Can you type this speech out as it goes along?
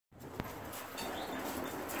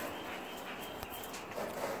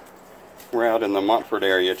We're out in the Montford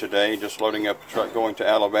area today, just loading up the truck going to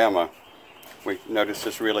Alabama. We noticed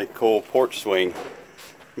this really cool porch swing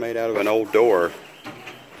made out of an old door.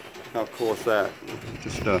 How cool is that?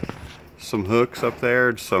 Just some hooks up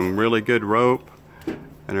there, some really good rope,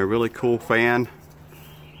 and a really cool fan.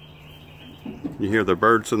 You hear the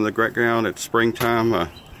birds in the background. It's springtime.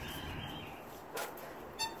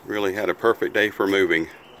 Really had a perfect day for moving.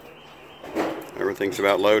 Everything's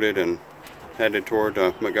about loaded and headed toward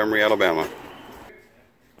Montgomery, Alabama.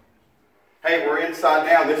 Hey, we're inside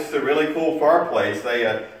now. This is a really cool fireplace.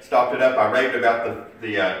 They stopped it up. I raved about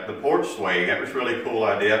the porch swing. That was a really cool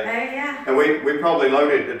idea. Oh yeah. And we probably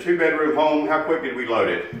loaded a 2-bedroom home. How quick did we load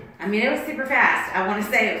it? I mean, it was super fast. I want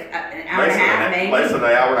to say it was an hour and a half, maybe. Less than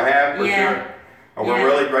an hour and a half, for yeah. sure. And we're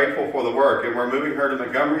really grateful for the work. And we're moving her to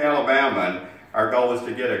Montgomery, Alabama. And our goal is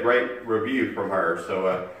to get a great review from her.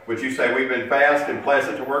 So would you say we've been fast and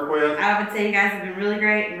pleasant to work with? I would say you guys have been really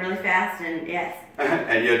great and really fast, and yes.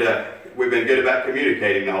 And we've been good about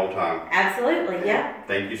communicating the whole time. Absolutely, yeah.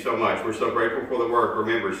 Thank you so much. We're so grateful for the work.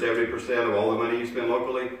 Remember, 70% of all the money you spend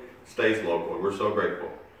locally stays local. We're so grateful.